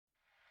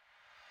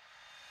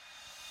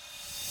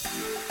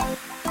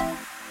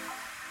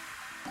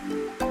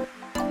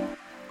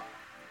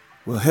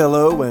Well,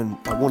 hello, and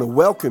I want to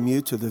welcome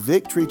you to the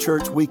Victory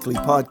Church Weekly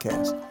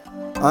Podcast.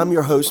 I'm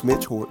your host,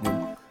 Mitch Horton,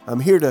 and I'm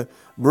here to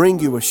bring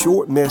you a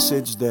short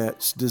message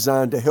that's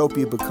designed to help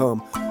you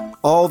become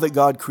all that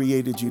God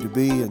created you to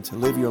be and to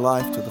live your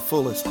life to the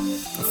fullest.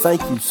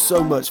 Thank you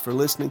so much for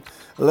listening.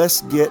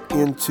 Let's get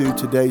into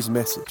today's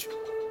message.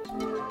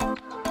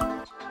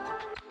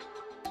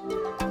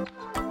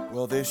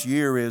 Well, this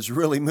year is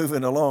really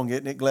moving along,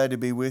 isn't it? Glad to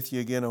be with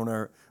you again on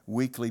our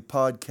weekly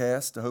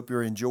podcast. I hope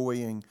you're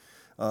enjoying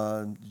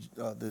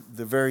the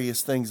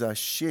various things I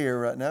share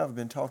right now. I've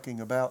been talking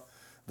about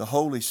the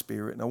Holy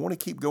Spirit, and I want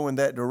to keep going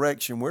that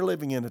direction. We're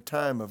living in a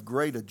time of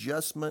great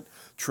adjustment,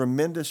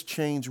 tremendous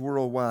change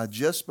worldwide,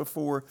 just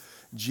before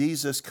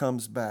Jesus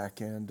comes back.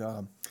 And,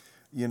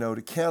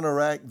 to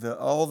counteract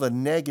all the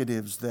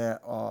negatives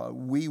that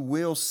we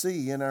will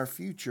see in our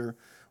future,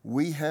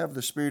 we have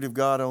the Spirit of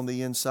God on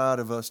the inside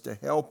of us to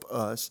help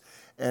us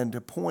and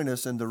to point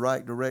us in the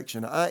right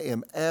direction. I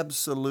am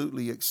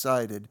absolutely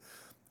excited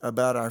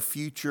about our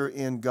future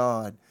in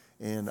God,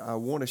 and I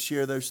want to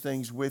share those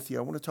things with you.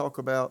 I want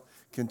to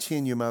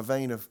continue my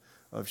vein of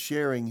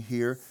sharing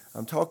here.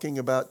 I'm talking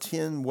about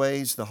 10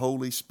 ways the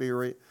Holy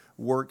Spirit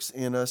works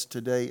in us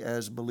today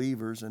as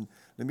believers. And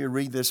let me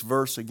read this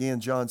verse again,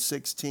 John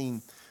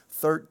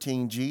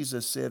 16:13.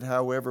 Jesus said,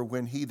 "However,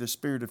 when He, the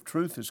Spirit of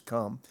truth, is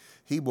come,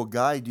 He will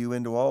guide you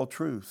into all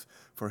truth.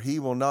 For He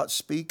will not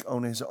speak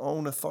on His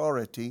own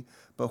authority,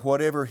 but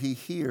whatever He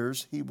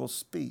hears, He will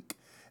speak.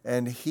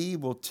 And He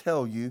will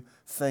tell you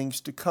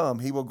things to come.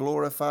 He will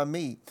glorify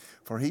me,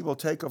 for He will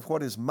take of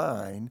what is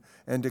mine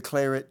and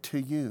declare it to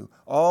you.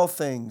 All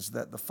things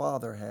that the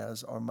Father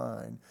has are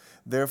mine.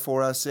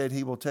 Therefore I said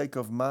He will take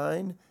of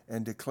mine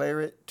and declare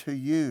it to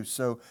you."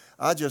 So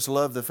I just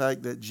love the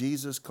fact that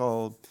Jesus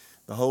called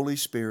the Holy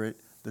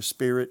Spirit the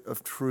Spirit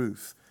of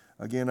truth.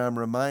 Again, I'm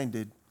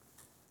reminded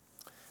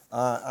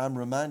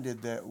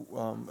that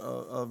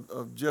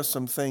of just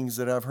some things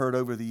that I've heard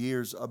over the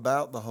years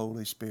about the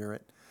Holy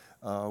Spirit.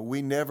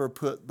 We never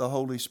put the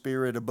Holy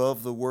Spirit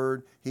above the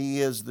Word.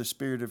 He is the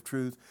Spirit of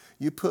truth.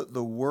 You put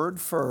the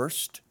Word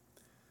first,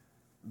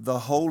 the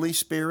Holy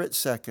Spirit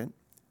second,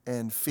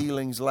 and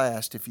feelings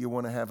last if you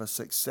want to have a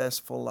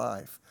successful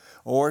life.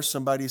 Or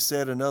somebody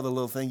said another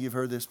little thing, you've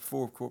heard this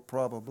before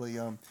probably,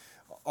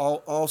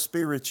 all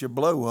spirits you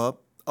blow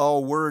up,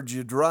 all words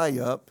you dry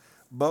up,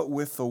 but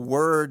with the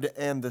Word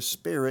and the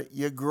Spirit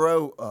you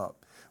grow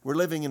up. We're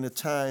living in a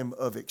time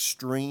of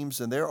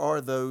extremes, and there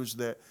are those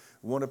that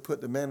want to put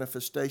the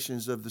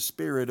manifestations of the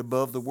Spirit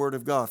above the Word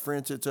of God.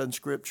 Friends, it's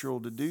unscriptural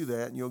to do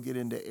that, and you'll get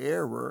into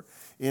error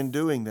in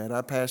doing that.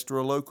 I pastor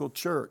a local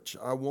church.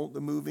 I want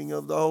the moving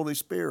of the Holy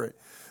Spirit.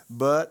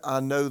 But I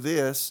know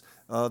this,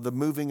 the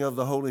moving of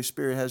the Holy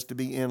Spirit has to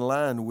be in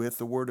line with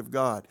the Word of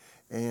God.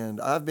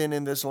 And I've been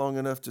in this long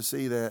enough to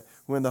see that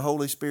when the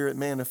Holy Spirit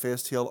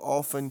manifests, He'll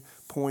often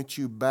point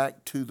you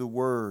back to the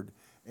Word.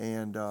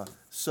 And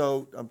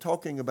so I'm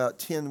talking about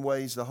 10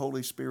 ways the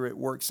Holy Spirit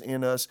works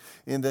in us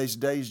in these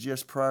days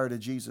just prior to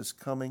Jesus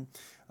coming.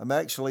 I'm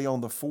actually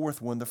on the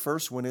fourth one. The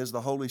first one is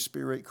the Holy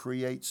Spirit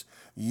creates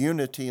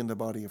unity in the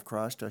body of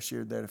Christ. I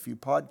shared that a few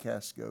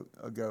podcasts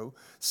ago.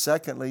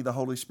 Secondly, the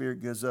Holy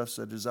Spirit gives us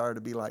a desire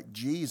to be like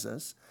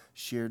Jesus.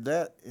 Shared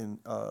that in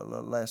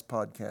the last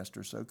podcast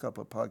or so, a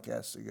couple of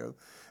podcasts ago.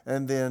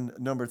 And then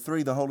number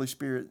 3, the Holy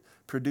Spirit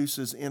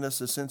produces in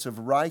us a sense of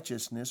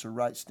righteousness or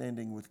right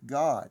standing with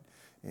God.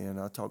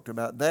 And I talked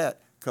about that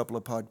a couple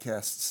of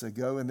podcasts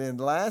ago. And then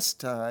last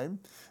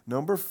time,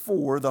 number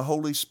 4, the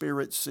Holy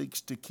Spirit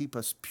seeks to keep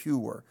us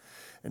pure.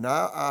 And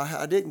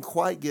I didn't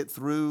quite get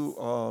through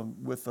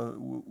with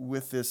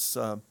this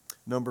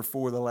number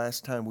 4 the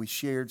last time we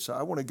shared, so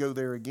I want to go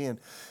there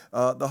again.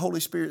 The Holy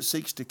Spirit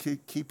seeks to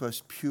keep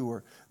us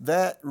pure.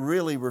 That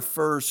really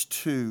refers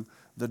to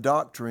the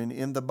doctrine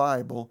in the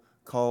Bible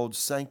called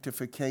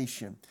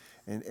sanctification.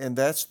 And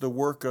that's the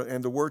work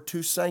and the word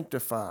to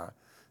sanctify.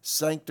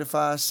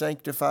 Sanctify,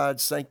 sanctified,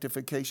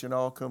 sanctification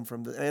all come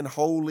from and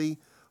holy,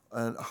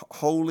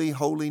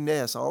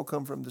 holiness all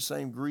come from the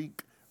same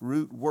Greek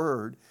root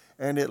word,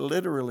 and it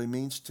literally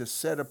means to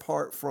set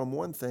apart from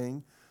one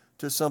thing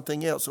to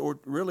something else, or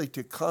really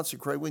to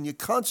consecrate. When you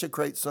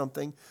consecrate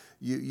something,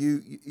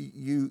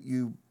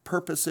 you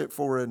purpose it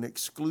for an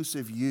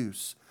exclusive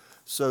use.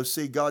 So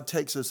see, God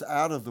takes us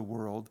out of the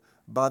world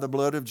by the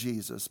blood of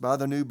Jesus, by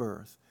the new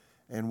birth,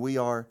 and we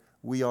are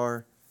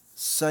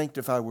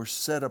sanctified, we're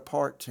set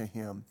apart to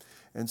Him.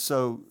 And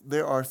so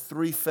there are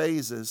 3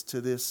 phases to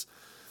this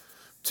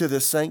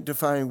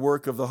sanctifying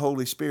work of the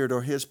Holy Spirit,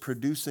 or His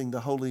producing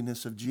the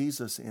holiness of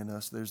Jesus in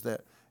us. There's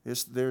that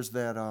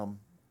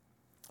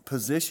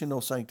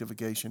positional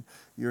sanctification.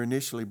 You're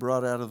initially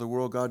brought out of the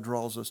world. God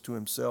draws us to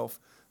Himself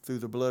through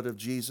the blood of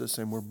Jesus,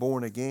 and we're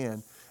born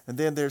again. And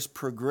then there's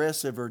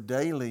progressive or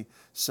daily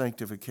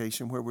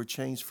sanctification, where we're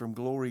changed from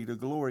glory to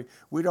glory.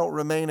 We don't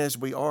remain as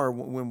we are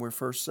when we're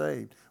first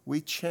saved.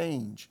 We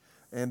change.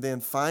 And then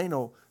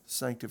final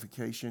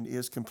sanctification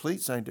is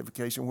complete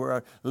sanctification,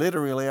 where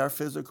literally our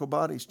physical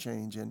bodies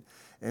change and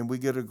we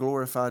get a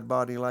glorified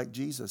body like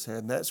Jesus had.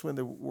 And that's when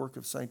the work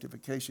of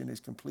sanctification is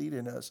complete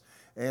in us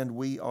and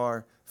we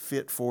are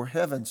fit for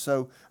heaven.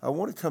 So I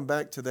want to come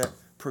back to that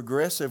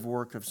progressive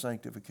work of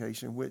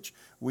sanctification, which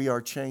we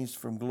are changed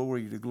from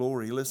glory to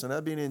glory. Listen,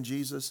 I've been in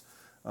Jesus.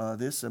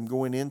 I'm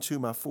going into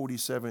my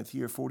 47th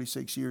year,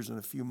 46 years in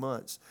a few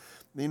months.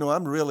 You know,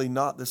 I'm really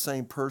not the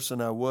same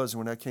person I was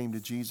when I came to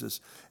Jesus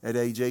at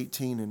age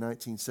 18 in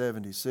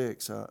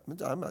 1976.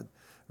 I'm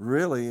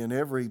really in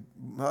every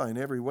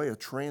way a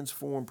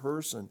transformed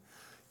person.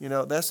 You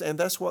know,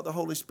 that's what the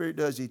Holy Spirit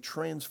does. He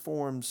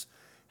transforms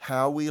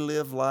how we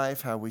live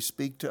life, how we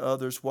speak to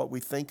others, what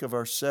we think of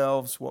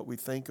ourselves, what we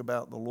think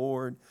about the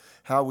Lord,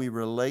 how we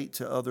relate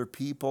to other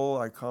people,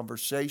 our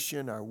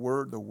conversation,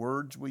 the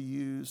words we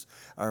use,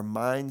 our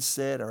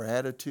mindset, our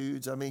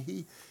attitudes. I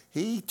mean,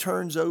 He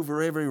turns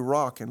over every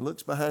rock and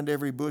looks behind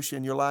every bush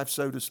in your life,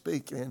 so to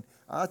speak. And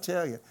I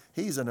tell you,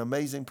 He's an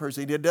amazing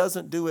person. He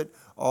doesn't do it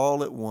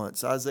all at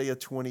once. Isaiah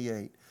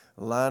 28,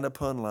 line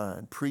upon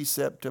line,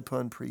 precept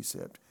upon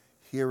precept.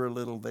 Here a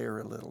little, there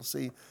a little.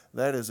 See,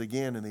 that is,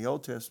 again, in the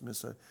Old Testament,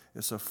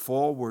 it's a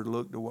forward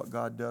look to what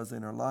God does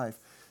in our life.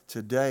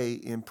 Today,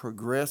 in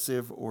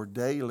progressive or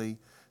daily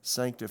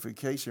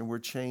sanctification, we're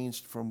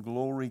changed from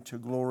glory to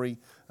glory.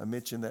 I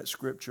mentioned that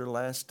scripture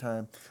last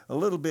time. A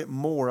little bit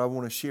more I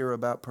want to share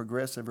about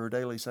progressive or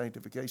daily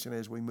sanctification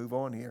as we move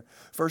on here.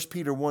 1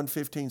 Peter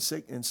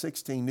 1:15 and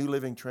 16, New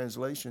Living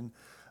Translation,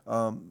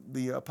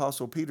 the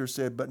Apostle Peter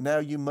said, "But now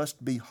you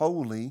must be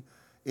holy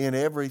in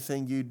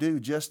everything you do,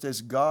 just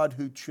as God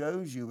who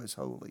chose you is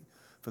holy.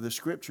 For the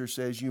scripture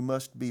says you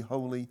must be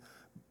holy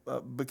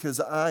because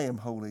I am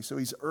holy." So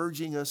he's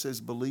urging us as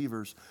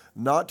believers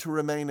not to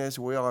remain as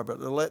we are, but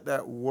to let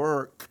that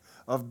work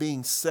of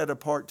being set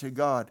apart to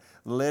God,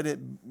 let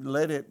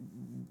it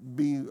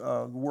be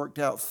worked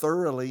out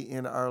thoroughly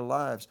in our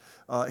lives.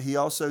 He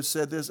also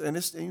said this, and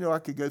it's, I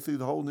could go through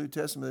the whole New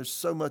Testament. There's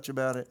so much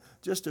about it.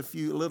 Just a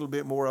little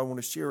bit more I want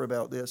to share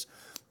about this.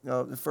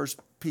 1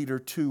 Peter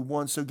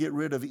 2:1, "So get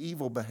rid of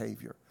evil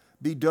behavior.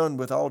 Be done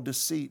with all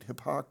deceit,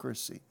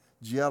 hypocrisy,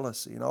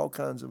 jealousy, and all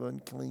kinds of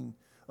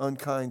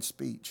unkind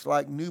speech.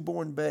 Like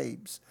newborn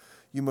babes,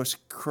 you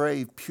must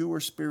crave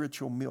pure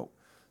spiritual milk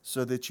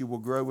so that you will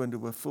grow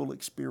into a full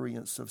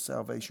experience of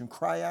salvation."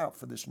 Cry out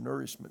for this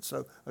nourishment.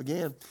 So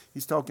again,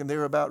 he's talking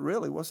there about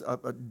really what's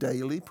a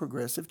daily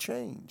progressive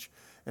change.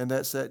 And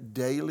that's that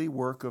daily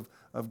work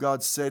of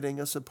God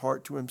setting us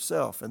apart to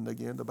Himself. And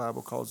again, the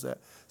Bible calls that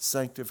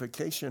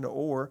sanctification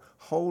or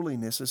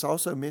holiness. It's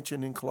also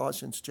mentioned in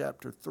Colossians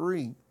chapter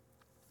 3.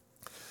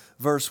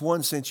 Verse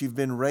 1, "Since you've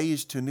been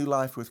raised to new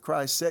life with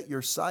Christ, set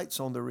your sights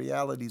on the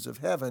realities of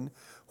heaven,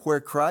 where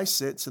Christ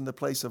sits in the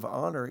place of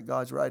honor at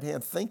God's right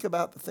hand." Think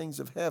about the things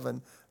of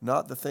heaven,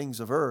 not the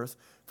things of earth.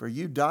 For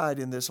you died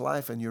in this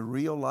life, and your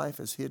real life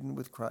is hidden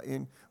with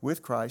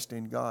Christ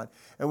in God.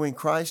 And when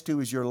Christ, who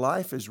is your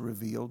life, is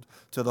revealed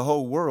to the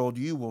whole world,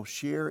 you will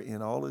share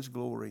in all His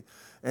glory.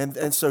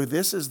 And so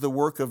this is the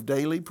work of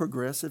daily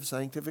progressive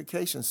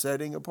sanctification,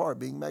 setting apart,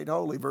 being made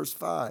holy. Verse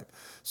 5,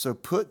 "So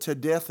put to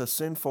death the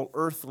sinful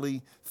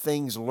earthly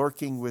things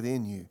lurking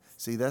within you."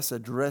 See, that's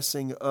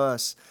addressing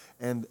us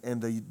and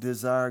the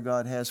desire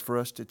God has for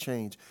us to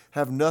change.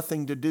 "Have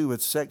nothing to do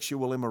with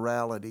sexual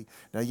immorality."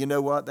 Now, you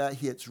know what? That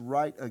hits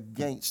right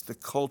against the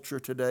culture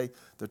today.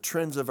 The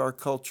trends of our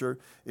culture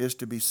is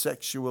to be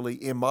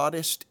sexually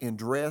immodest in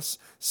dress,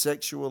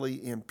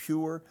 sexually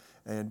impure,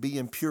 and be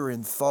impure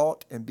in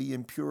thought, and be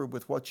impure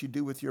with what you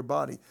do with your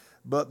body.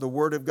 But the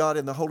Word of God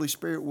and the Holy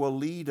Spirit will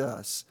lead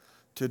us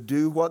to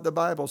do what the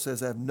Bible says.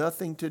 Have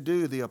nothing to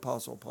do, the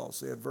Apostle Paul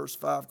said, verse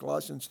 5,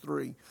 Colossians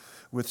 3,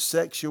 "with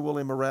sexual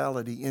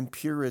immorality,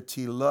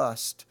 impurity,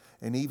 lust,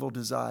 and evil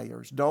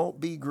desires.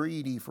 Don't be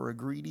greedy, for a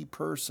greedy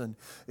person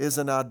is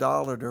an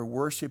idolater,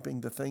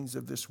 worshiping the things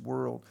of this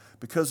world.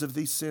 Because of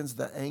these sins,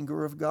 the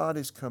anger of God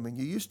is coming."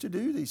 You used to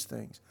do these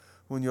things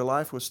when your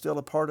life was still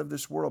a part of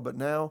this world, but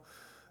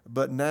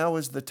now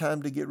is the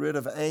time to get rid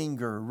of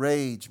anger,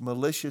 rage,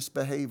 malicious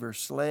behavior,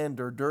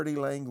 slander, dirty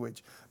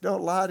language.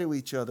 Don't lie to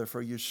each other,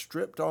 for you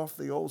stripped off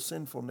the old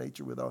sinful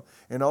nature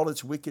and all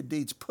its wicked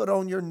deeds. Put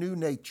on your new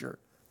nature.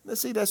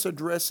 Let's see, that's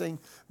addressing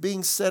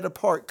being set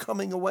apart,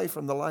 coming away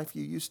from the life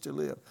you used to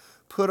live.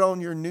 Put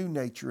on your new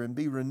nature and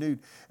be renewed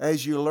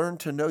as you learn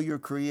to know your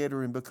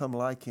Creator and become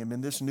like Him. In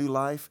this new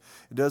life,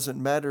 it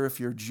doesn't matter if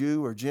you're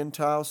Jew or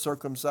Gentile,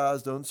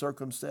 circumcised,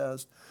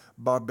 uncircumcised,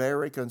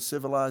 barbaric,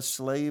 uncivilized,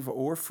 slave,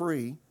 or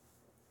free.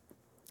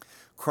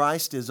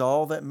 Christ is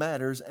all that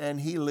matters,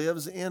 and He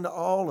lives in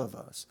all of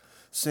us.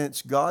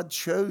 Since God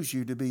chose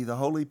you to be the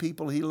holy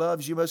people He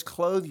loves, you must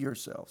clothe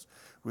yourselves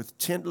with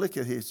look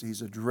at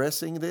he's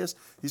addressing this.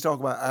 He's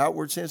talking about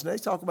outward sins. Now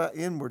he's talking about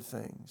inward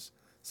things.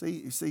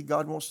 See,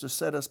 God wants to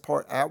set us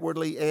apart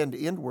outwardly and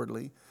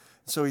inwardly.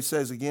 So he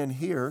says again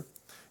here,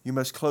 You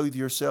must clothe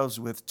yourselves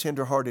with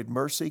tender-hearted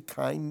mercy,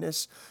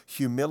 kindness,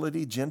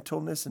 humility,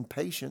 gentleness, and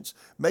patience.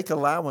 Make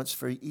allowance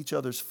for each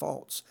other's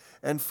faults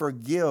and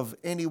forgive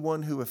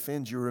anyone who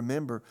offends you.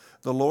 Remember,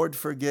 the Lord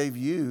forgave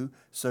you,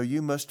 so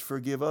you must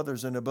forgive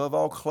others. And above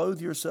all,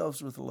 clothe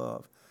yourselves with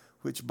love,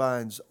 which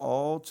binds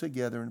all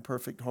together in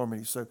perfect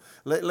harmony. So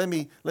let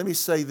me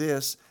say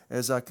this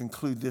as I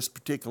conclude this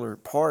particular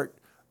part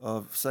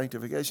of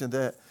sanctification,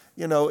 that,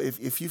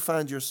 if you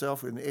find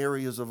yourself in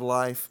areas of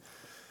life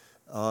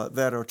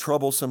that are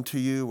troublesome to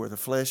you, where the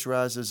flesh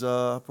rises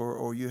up,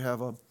 or you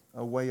have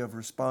a way of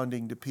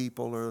responding to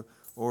people,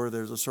 or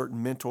there's a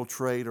certain mental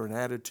trait or an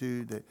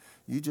attitude that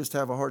you just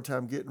have a hard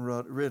time getting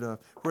rid of,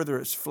 whether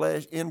it's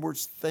flesh, inward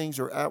things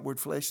or outward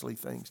fleshly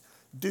things,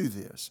 do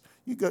this.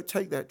 You go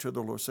take that to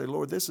the Lord. Say,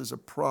 Lord, this is a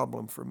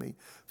problem for me.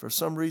 For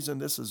some reason,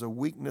 this is a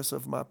weakness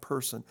of my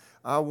person.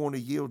 I want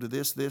to yield to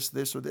this,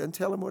 or that, and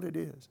tell him what it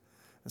is.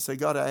 And say,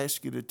 God, I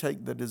ask you to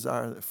take the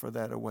desire for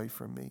that away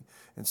from me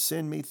and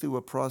send me through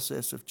a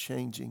process of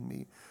changing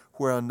me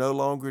where I no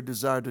longer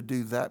desire to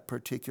do that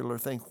particular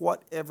thing,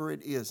 whatever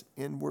it is,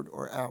 inward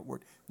or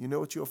outward. You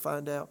know what you'll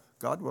find out?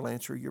 God will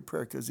answer your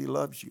prayer because he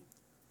loves you.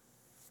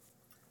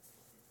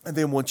 And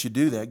then once you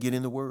do that, get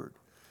in the Word.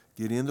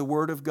 Get in the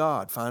Word of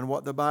God. Find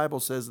what the Bible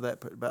says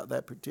about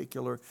that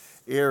particular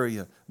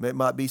area. It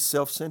might be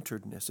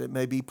self-centeredness. It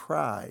may be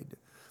pride.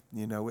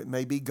 It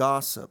may be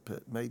gossip.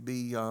 It may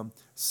be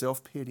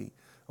self-pity.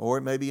 Or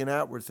it may be an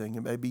outward thing.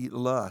 It may be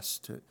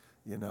lust.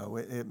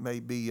 It may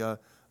be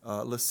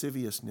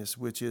lasciviousness,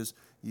 which is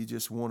you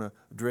just want to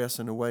dress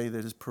in a way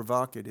that is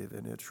provocative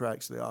and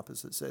attracts the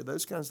opposite sex.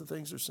 Those kinds of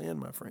things are sin,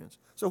 my friends.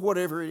 So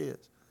whatever it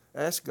is,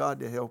 ask God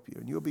to help you,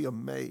 and you'll be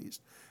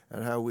amazed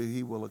at how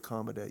he will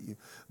accommodate you.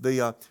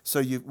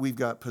 We've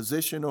got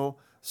positional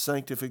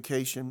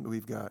sanctification.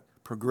 We've got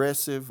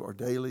progressive or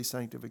daily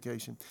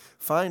sanctification.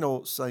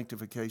 Final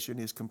sanctification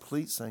is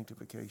complete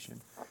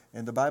sanctification.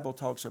 And the Bible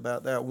talks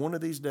about that one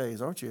of these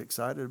days. Aren't you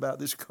excited about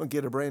this? You're going to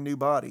get a brand new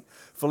body.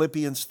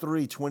 Philippians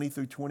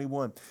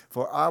 3:20-21.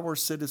 For our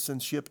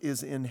citizenship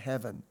is in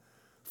heaven,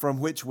 from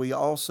which we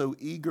also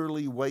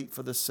eagerly wait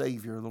for the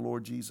Savior, the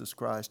Lord Jesus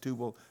Christ, who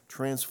will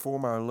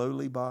transform our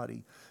lowly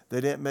body,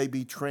 that it may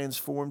be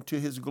transformed to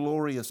his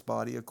glorious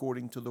body,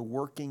 according to the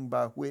working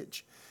by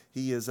which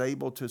he is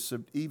able to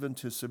even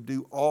to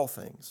subdue all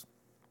things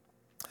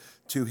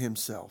to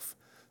himself.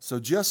 So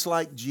just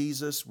like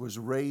Jesus was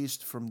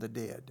raised from the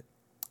dead,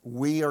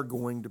 we are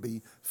going to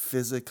be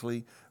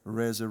physically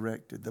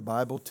resurrected. The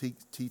Bible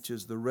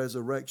teaches the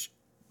resurrection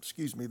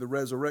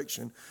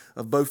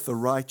of both the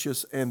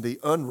righteous and the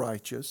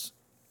unrighteous.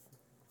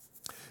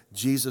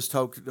 Jesus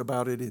talked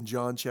about it in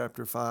John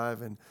chapter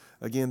 5. And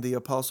again, the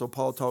Apostle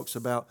Paul talks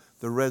about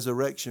the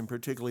resurrection,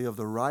 particularly of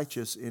the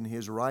righteous, in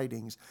his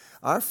writings.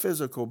 Our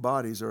physical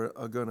bodies are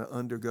going to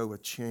undergo a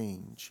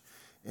change.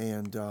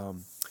 And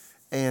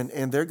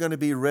they're going to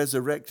be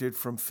resurrected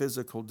from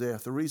physical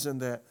death. The reason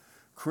that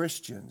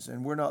Christians,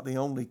 and we're not the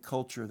only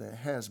culture that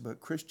has, but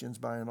Christians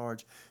by and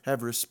large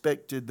have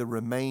respected the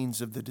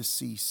remains of the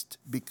deceased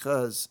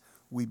because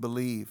we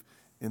believe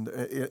in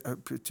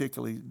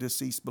particularly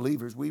deceased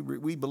believers.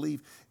 We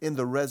believe in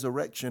the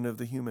resurrection of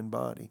the human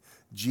body.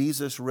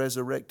 Jesus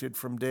resurrected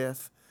from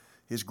death.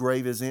 His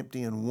grave is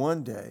empty, and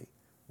one day,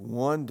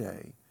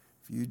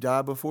 if you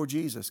die before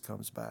Jesus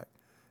comes back,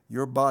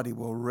 your body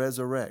will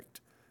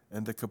resurrect,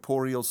 and the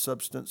corporeal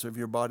substance of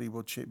your body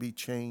will be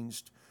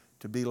changed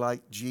to be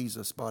like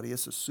Jesus' body.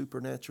 It's a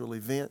supernatural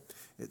event.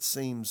 It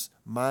seems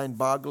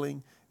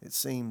mind-boggling. It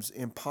seems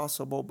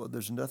impossible, but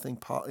there's nothing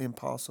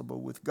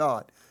impossible with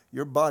God.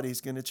 Your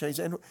body's going to change.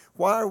 And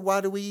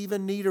why do we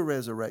even need a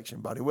resurrection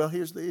body? Well,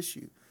 here's the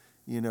issue.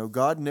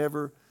 God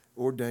never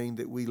ordained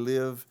that we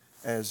live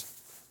as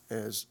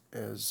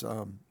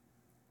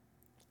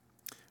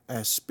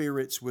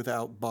spirits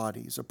without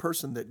bodies. A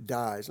person that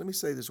dies, let me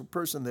say this, a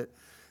person that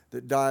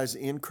dies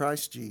in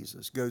Christ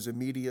Jesus goes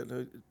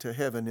immediately to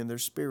heaven in their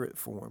spirit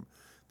form.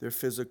 Their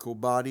physical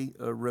body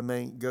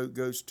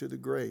goes to the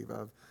grave.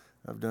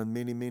 I've done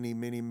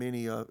many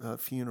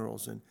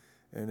funerals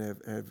and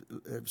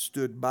have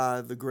stood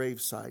by the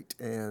gravesite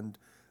and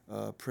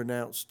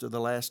pronounced the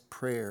last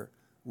prayer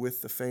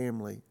with the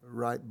family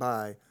right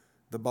by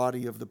the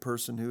body of the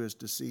person who is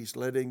deceased,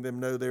 letting them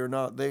know they're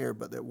not there,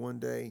 but that one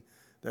day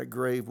that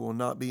grave will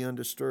not be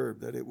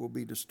undisturbed, that it will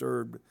be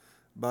disturbed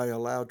by a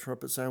loud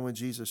trumpet sound when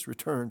Jesus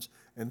returns,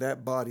 and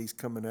that body's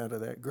coming out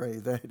of that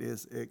grave. That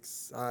is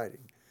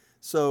exciting.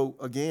 So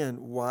again,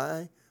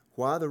 why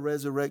the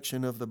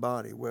resurrection of the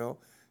body? Well,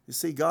 you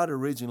see, God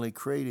originally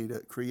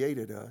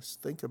created us.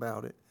 Think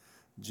about it.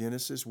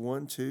 Genesis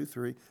 1, 2,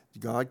 3.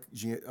 God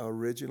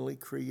originally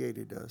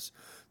created us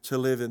to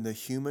live in the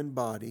human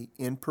body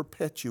in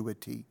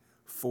perpetuity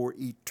for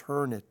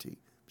eternity.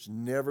 It's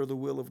never the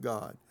will of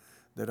God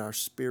that our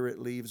spirit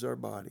leaves our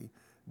body.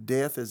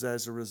 Death is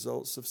as a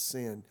result of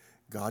sin.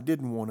 God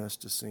didn't want us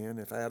to sin.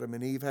 If Adam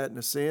and Eve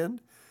hadn't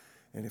sinned,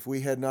 and if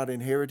we had not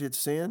inherited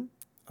sin,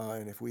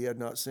 and if we had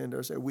not sinned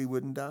ourselves, we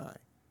wouldn't die.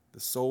 The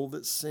soul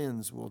that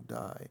sins will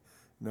die.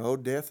 No,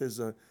 death is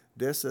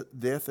death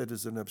that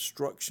is an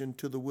obstruction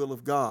to the will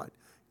of God.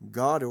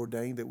 God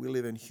ordained that we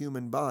live in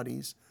human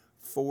bodies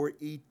for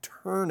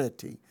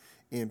eternity,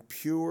 in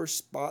pure,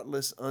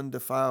 spotless,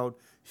 undefiled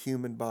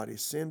human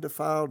bodies. Sin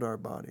defiled our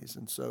bodies,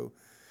 and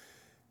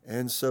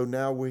so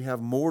now we have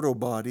mortal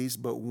bodies,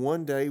 but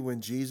one day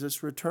when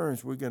Jesus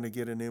returns, we're going to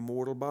get an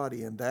immortal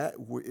body, and that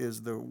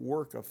is the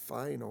work of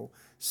final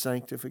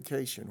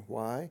sanctification.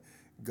 Why?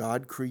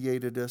 God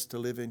created us to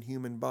live in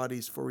human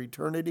bodies for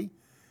eternity,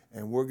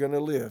 and we're going to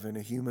live in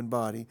a human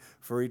body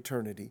for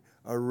eternity.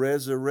 A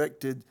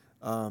resurrected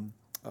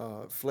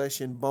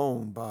flesh and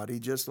bone body,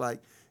 just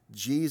like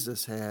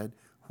Jesus had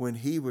when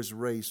he was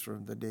raised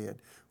from the dead.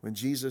 When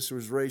Jesus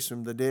was raised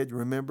from the dead,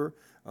 remember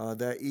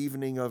that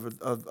evening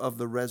of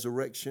the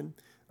resurrection,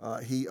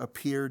 he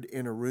appeared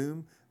in a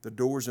room. The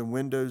doors and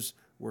windows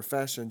were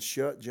fastened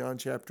shut, John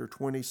chapter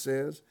 20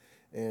 says,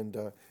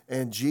 and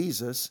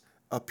Jesus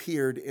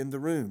appeared in the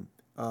room.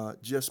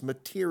 Just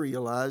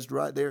materialized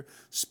right there,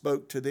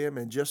 spoke to them,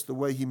 and just the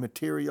way he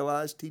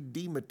materialized, he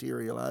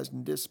dematerialized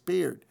and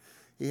disappeared.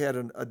 He had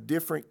a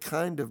different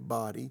kind of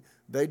body.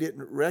 They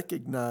didn't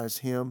recognize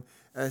him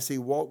as he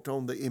walked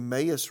on the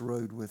Emmaus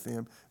road with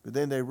them, but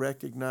then they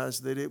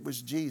recognized that it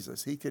was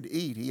Jesus. He could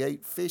eat. He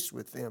ate fish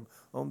with them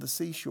on the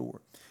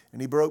seashore,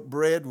 and he broke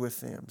bread with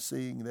them,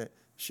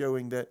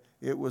 showing that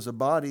it was a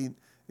body,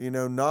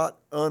 not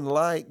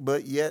unlike,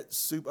 but yet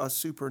a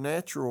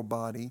supernatural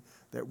body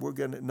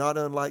that not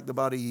unlike the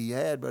body he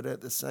had, but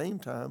at the same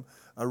time,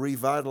 a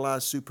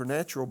revitalized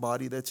supernatural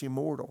body that's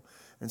immortal.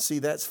 And see,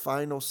 that's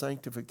final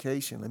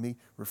sanctification. Let me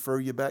refer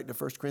you back to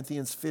 1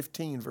 Corinthians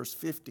 15, verse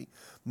 50.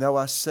 Now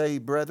I say,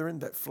 brethren,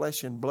 that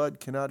flesh and blood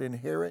cannot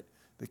inherit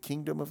the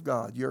kingdom of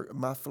God. Your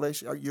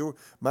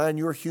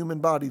human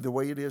body, the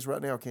way it is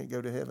right now, can't go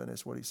to heaven.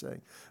 That's what he's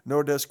saying.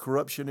 Nor does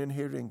corruption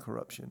inherit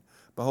incorruption.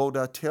 Behold,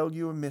 I tell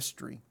you a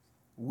mystery.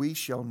 We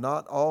shall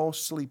not all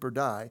sleep or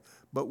die,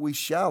 but we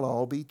shall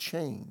all be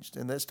changed.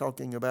 And that's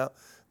talking about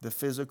the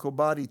physical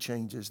body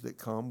changes that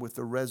come with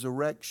the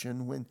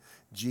resurrection when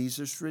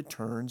Jesus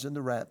returns in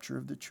the rapture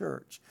of the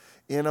church.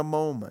 In a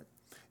moment,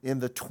 in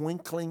the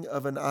twinkling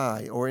of an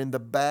eye, or in the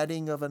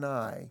batting of an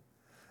eye,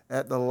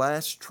 at the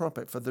last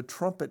trumpet, for the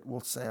trumpet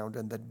will sound,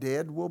 and the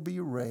dead will be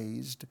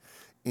raised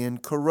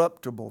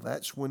incorruptible.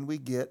 That's when we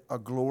get a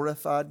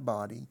glorified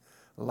body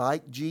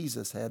like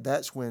Jesus had.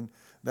 That's when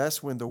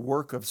the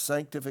work of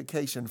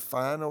sanctification,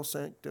 final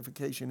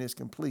sanctification, is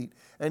complete.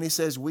 And he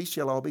says, we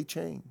shall all be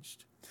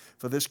changed.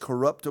 For this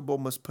corruptible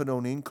must put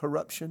on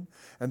incorruption,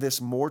 and this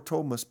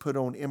mortal must put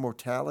on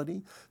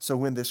immortality. So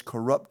when this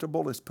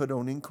corruptible is put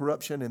on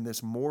incorruption, and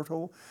this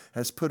mortal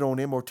has put on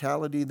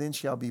immortality, then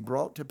shall be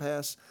brought to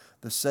pass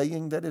the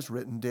saying that is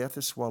written, death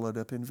is swallowed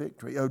up in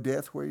victory. O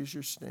death, where is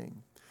your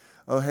sting?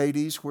 O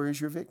Hades, where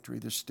is your victory?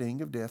 The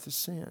sting of death is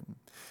sin,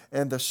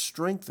 and the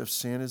strength of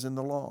sin is in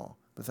the law.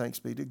 But thanks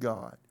be to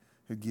God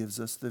who gives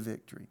us the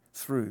victory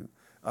through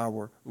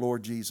our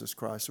Lord Jesus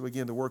Christ. So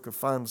again, the work of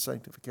final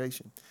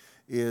sanctification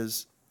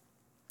is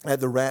at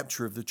the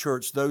rapture of the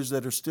church, those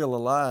that are still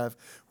alive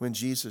when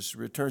Jesus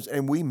returns.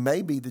 And we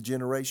may be the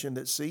generation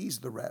that sees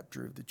the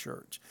rapture of the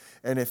church.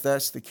 And if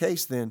that's the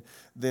case, then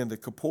the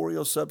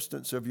corporeal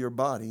substance of your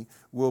body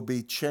will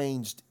be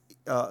changed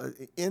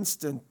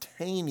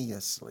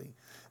instantaneously.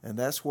 And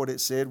that's what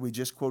it said. We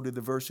just quoted the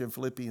verse in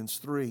Philippians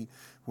 3.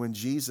 When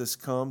Jesus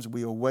comes,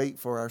 we await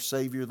for our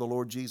Savior, the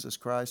Lord Jesus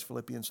Christ,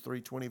 Philippians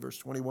 3:20, verse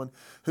 21,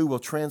 who will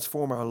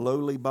transform our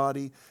lowly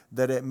body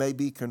that it may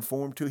be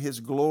conformed to his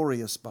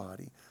glorious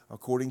body,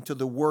 according to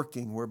the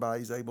working whereby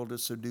he's able to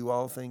subdue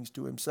all things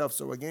to himself.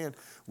 So again,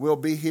 we'll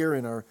be here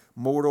in our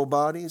mortal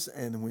bodies,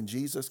 and when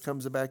Jesus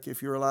comes back,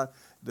 if you're alive,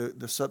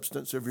 the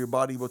substance of your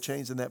body will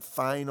change, and that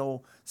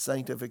final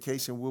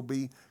sanctification will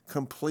be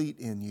complete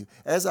in you.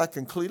 As I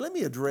conclude, let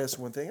me address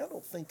one thing. I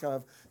don't think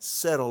I've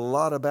said a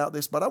lot about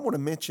this, but I want to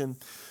mention,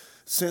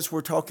 since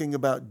we're talking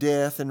about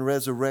death and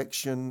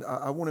resurrection,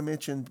 I want to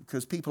mention,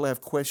 because people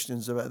have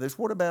questions about this,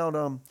 what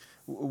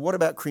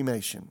about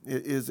cremation?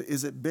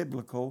 Is it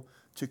biblical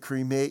to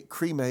cremate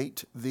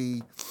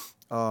the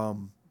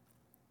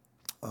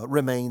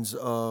remains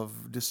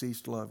of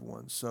deceased loved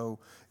ones? So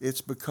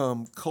it's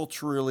become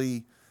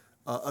culturally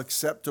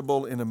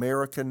acceptable in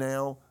America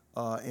now.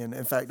 And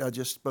in fact,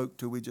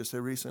 we just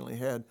recently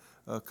had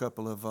a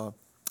couple of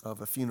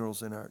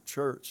funerals in our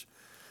church.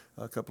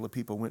 A couple of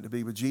people went to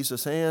be with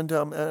Jesus, and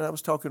I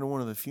was talking to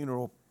one of the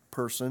funeral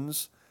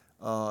persons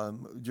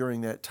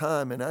during that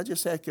time, and I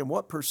just asked him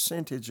what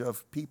percentage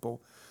of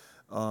people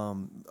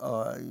who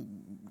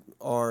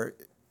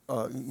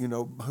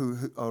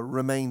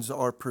remains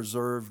are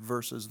preserved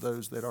versus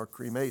those that are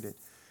cremated.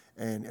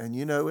 And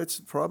it's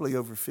probably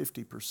over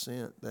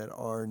 50% that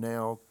are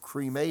now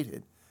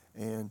cremated,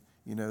 and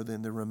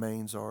then the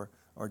remains are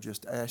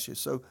just ashes.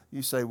 So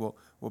you say, well,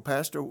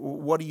 Pastor,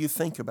 what do you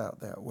think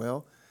about that?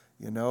 Well,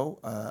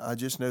 I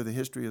just know the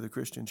history of the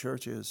Christian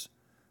church is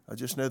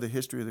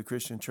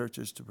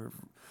to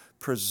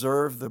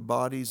preserve the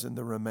bodies and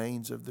the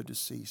remains of the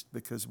deceased,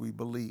 because we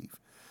believe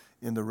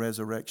in the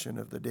resurrection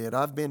of the dead.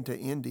 I've been to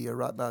India,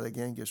 right by the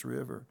Ganges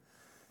River,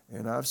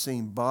 And I've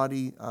seen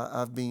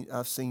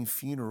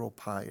funeral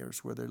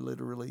pyres where they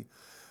literally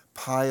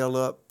pile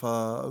up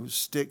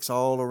sticks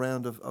all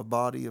around a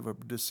body of a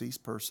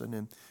deceased person,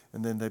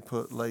 and then they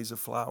put lays of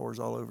flowers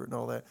all over it and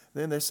all that.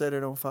 Then they set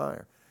it on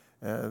fire.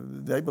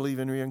 They believe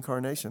in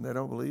reincarnation. They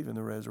don't believe in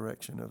the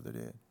resurrection of the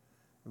dead.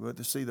 But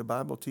to see, the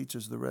Bible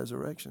teaches the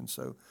resurrection.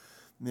 So,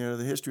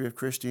 the history of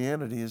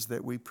Christianity is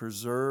that we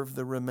preserve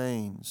the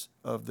remains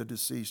of the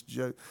deceased.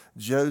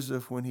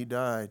 Joseph, when he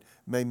died,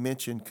 made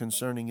mention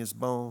concerning his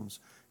bones.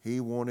 He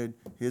wanted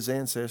his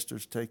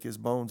ancestors to take his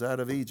bones out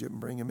of Egypt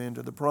and bring them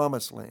into the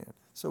promised land.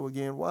 So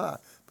again, why?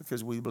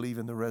 Because we believe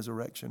in the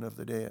resurrection of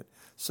the dead.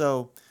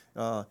 So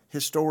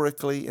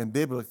historically and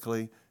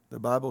biblically, the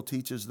Bible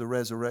teaches the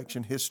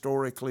resurrection.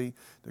 Historically,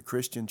 the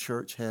Christian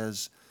church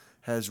has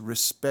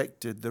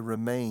respected the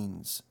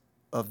remains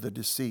of the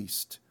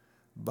deceased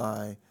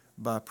by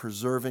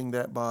preserving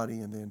that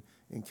body and then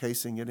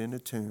encasing it in a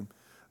tomb.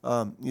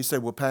 You say,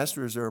 well,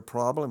 Pastor, is there a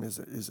problem? Is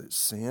it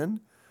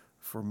sin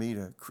for me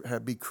to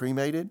be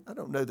cremated? I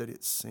don't know that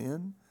it's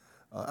sin.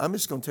 I'm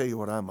just going to tell you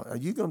what are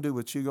you going to do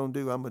what you're going to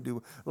do? I'm going to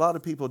do. A lot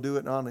of people do it,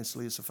 and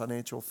honestly, it's a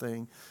financial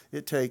thing.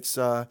 It takes,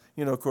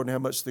 according to how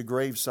much the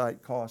grave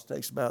site costs,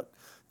 takes about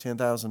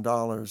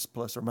 $10,000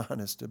 plus or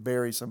minus to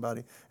bury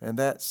somebody, and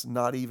that's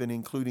not even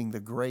including the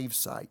grave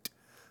site.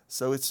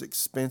 So it's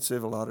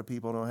expensive. A lot of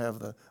people don't have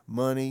the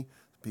money.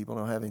 People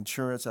don't have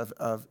insurance. I've,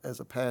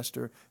 as a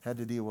pastor, had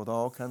to deal with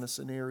all kinds of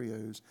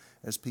scenarios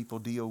as people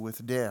deal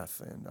with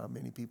death, and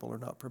many people are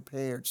not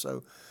prepared.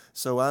 So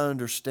I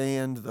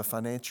understand the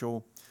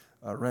financial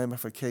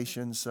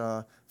ramifications.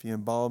 If you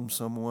embalm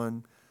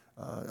someone,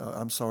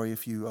 I'm sorry,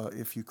 if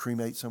you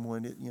cremate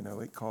someone,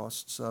 it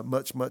costs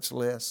much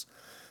less.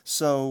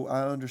 So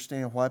I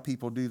understand why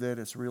people do that.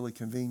 It's really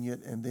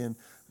convenient, and then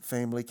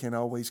family can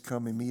always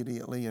come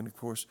immediately. And of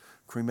course,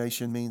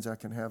 cremation means I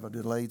can have a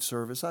delayed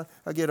service. I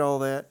get all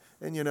that,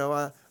 and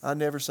I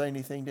never say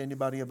anything to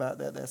anybody about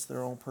that. That's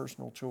their own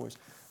personal choice.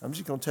 I'm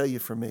just going to tell you,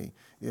 for me,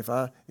 if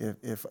I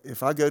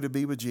go to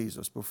be with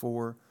Jesus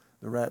before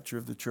the rapture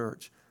of the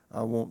church,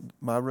 I want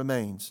my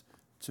remains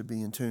to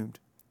be entombed,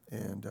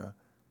 and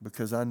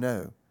because I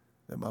know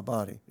that my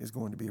body is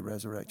going to be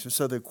resurrection.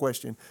 So the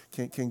question,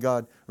 can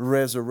God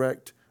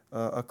resurrect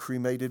a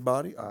cremated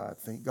body? I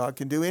think God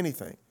can do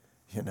anything.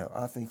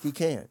 I think He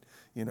can.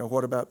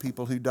 What about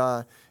people who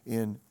die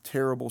in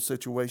terrible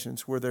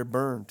situations where they're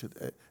burned,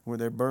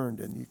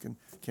 and you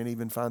can't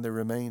even find their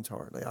remains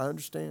hardly? I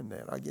understand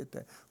that. I get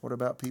that. What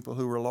about people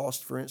who were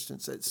lost, for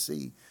instance, at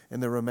sea,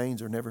 and their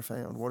remains are never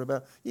found? What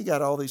about, you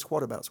got all these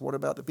what-abouts. What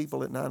about the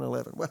people at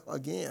 9/11? Well,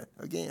 again,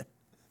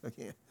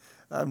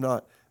 I'm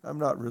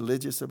not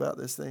religious about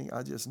this thing.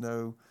 I just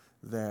know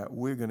that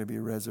we're going to be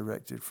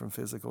resurrected from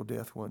physical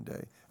death one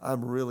day.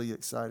 I'm really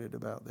excited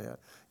about that.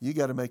 You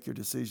got to make your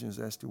decisions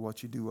as to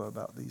what you do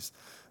about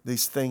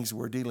these things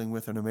we're dealing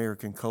with in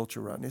American culture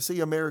right now.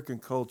 See, American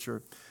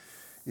culture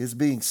is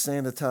being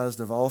sanitized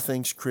of all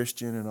things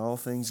Christian and all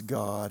things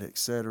God, et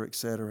cetera,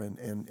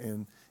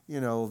 and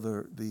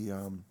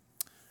the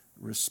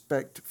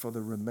respect for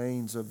the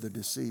remains of the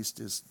deceased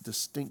is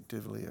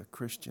distinctively a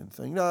Christian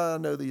thing. Now, I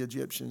know the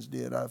Egyptians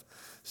did. I've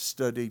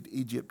studied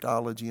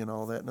Egyptology and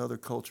all that, and other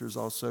cultures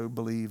also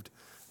believed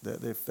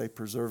that if they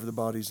preserve the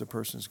bodies, the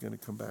person's going to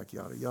come back,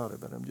 yada, yada.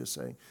 But I'm just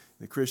saying,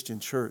 the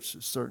Christian church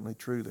is certainly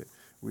true that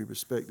we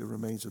respect the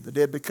remains of the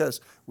dead because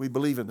we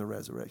believe in the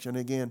resurrection.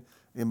 Again,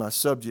 in my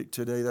subject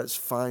today, that's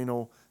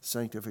final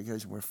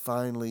sanctification. We're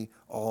finally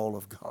all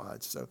of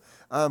God. So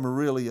I'm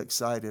really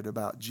excited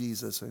about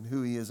Jesus and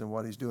who He is and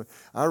what He's doing.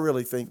 I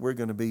really think we're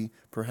going to be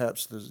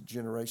perhaps the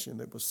generation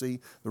that will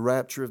see the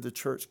rapture of the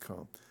church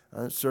come.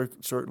 I'm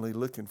certainly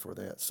looking for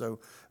that. So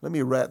let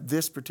me wrap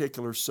this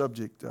particular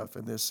subject up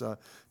in this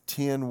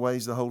 10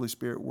 ways the Holy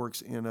Spirit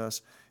works in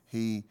us.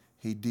 He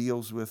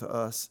deals with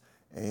us,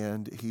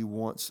 and He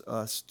wants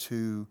us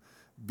to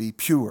be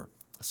pure.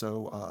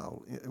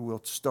 So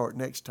we'll start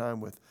next time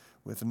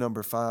with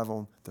number 5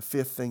 on the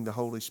 5th thing the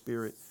Holy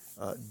Spirit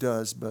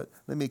does. But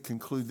let me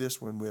conclude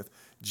this one with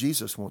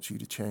Jesus wants you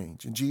to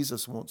change, and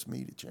Jesus wants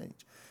me to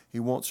change. He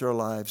wants our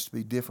lives to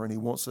be different. He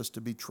wants us to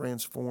be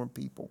transformed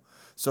people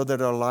so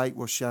that our light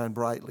will shine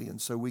brightly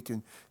and so we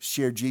can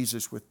share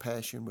Jesus with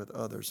passion with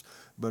others.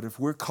 But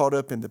if we're caught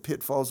up in the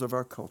pitfalls of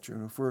our culture,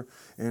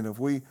 and if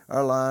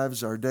our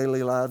lives, our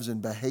daily lives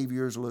and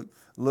behaviors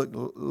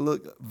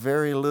look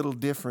very little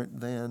different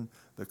than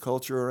the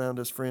culture around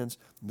us, friends,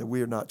 then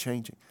we are not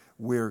changing.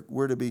 We're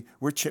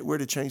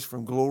to change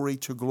from glory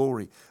to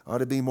glory. I ought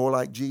to be more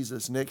like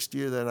Jesus next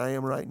year than I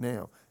am right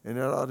now. And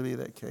it ought to be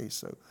that case.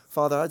 So,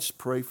 Father, I just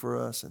pray for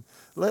us, and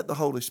let the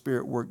Holy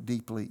Spirit work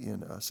deeply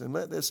in us. And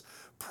let this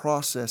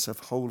process of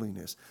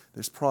holiness,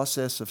 this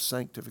process of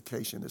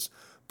sanctification, this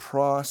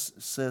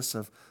process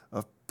of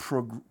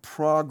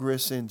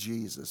progress in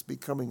Jesus,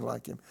 becoming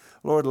like Him,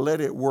 Lord, let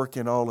it work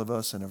in all of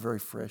us in a very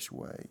fresh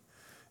way.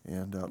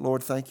 And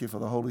Lord, thank you for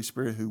the Holy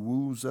Spirit who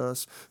woos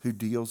us, who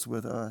deals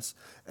with us,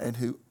 and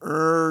who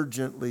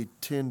urgently,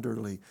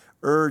 tenderly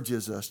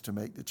urges us to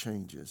make the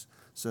changes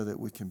so that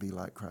we can be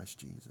like Christ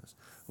Jesus.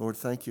 Lord,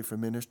 thank you for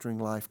ministering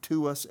life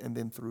to us and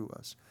then through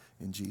us.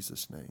 In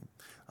Jesus' name.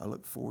 I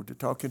look forward to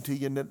talking to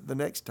you the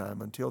next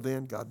time. Until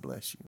then, God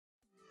bless you.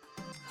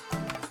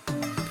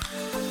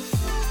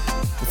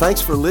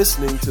 Thanks for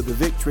listening to the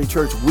Victory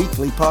Church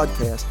Weekly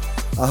Podcast.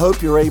 I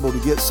hope you're able to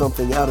get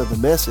something out of the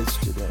message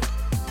today.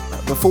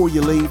 Before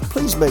you leave,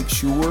 please make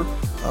sure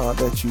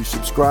that you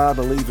subscribe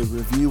and leave a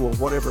review on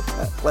whatever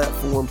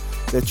platform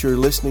that you're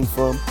listening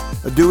from.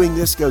 Doing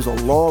this goes a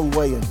long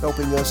way in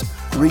helping us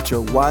reach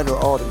a wider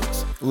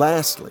audience.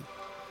 Lastly,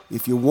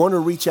 if you want to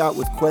reach out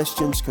with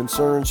questions,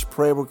 concerns,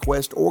 prayer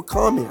requests, or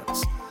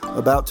comments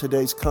about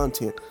today's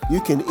content, you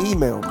can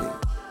email me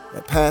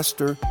at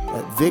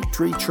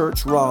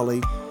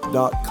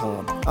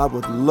pastor@victorychurchraleigh.com. I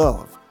would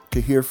love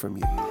to hear from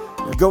you.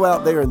 Now go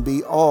out there and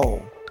be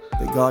all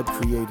that God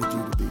created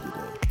you to be today.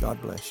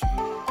 God bless you.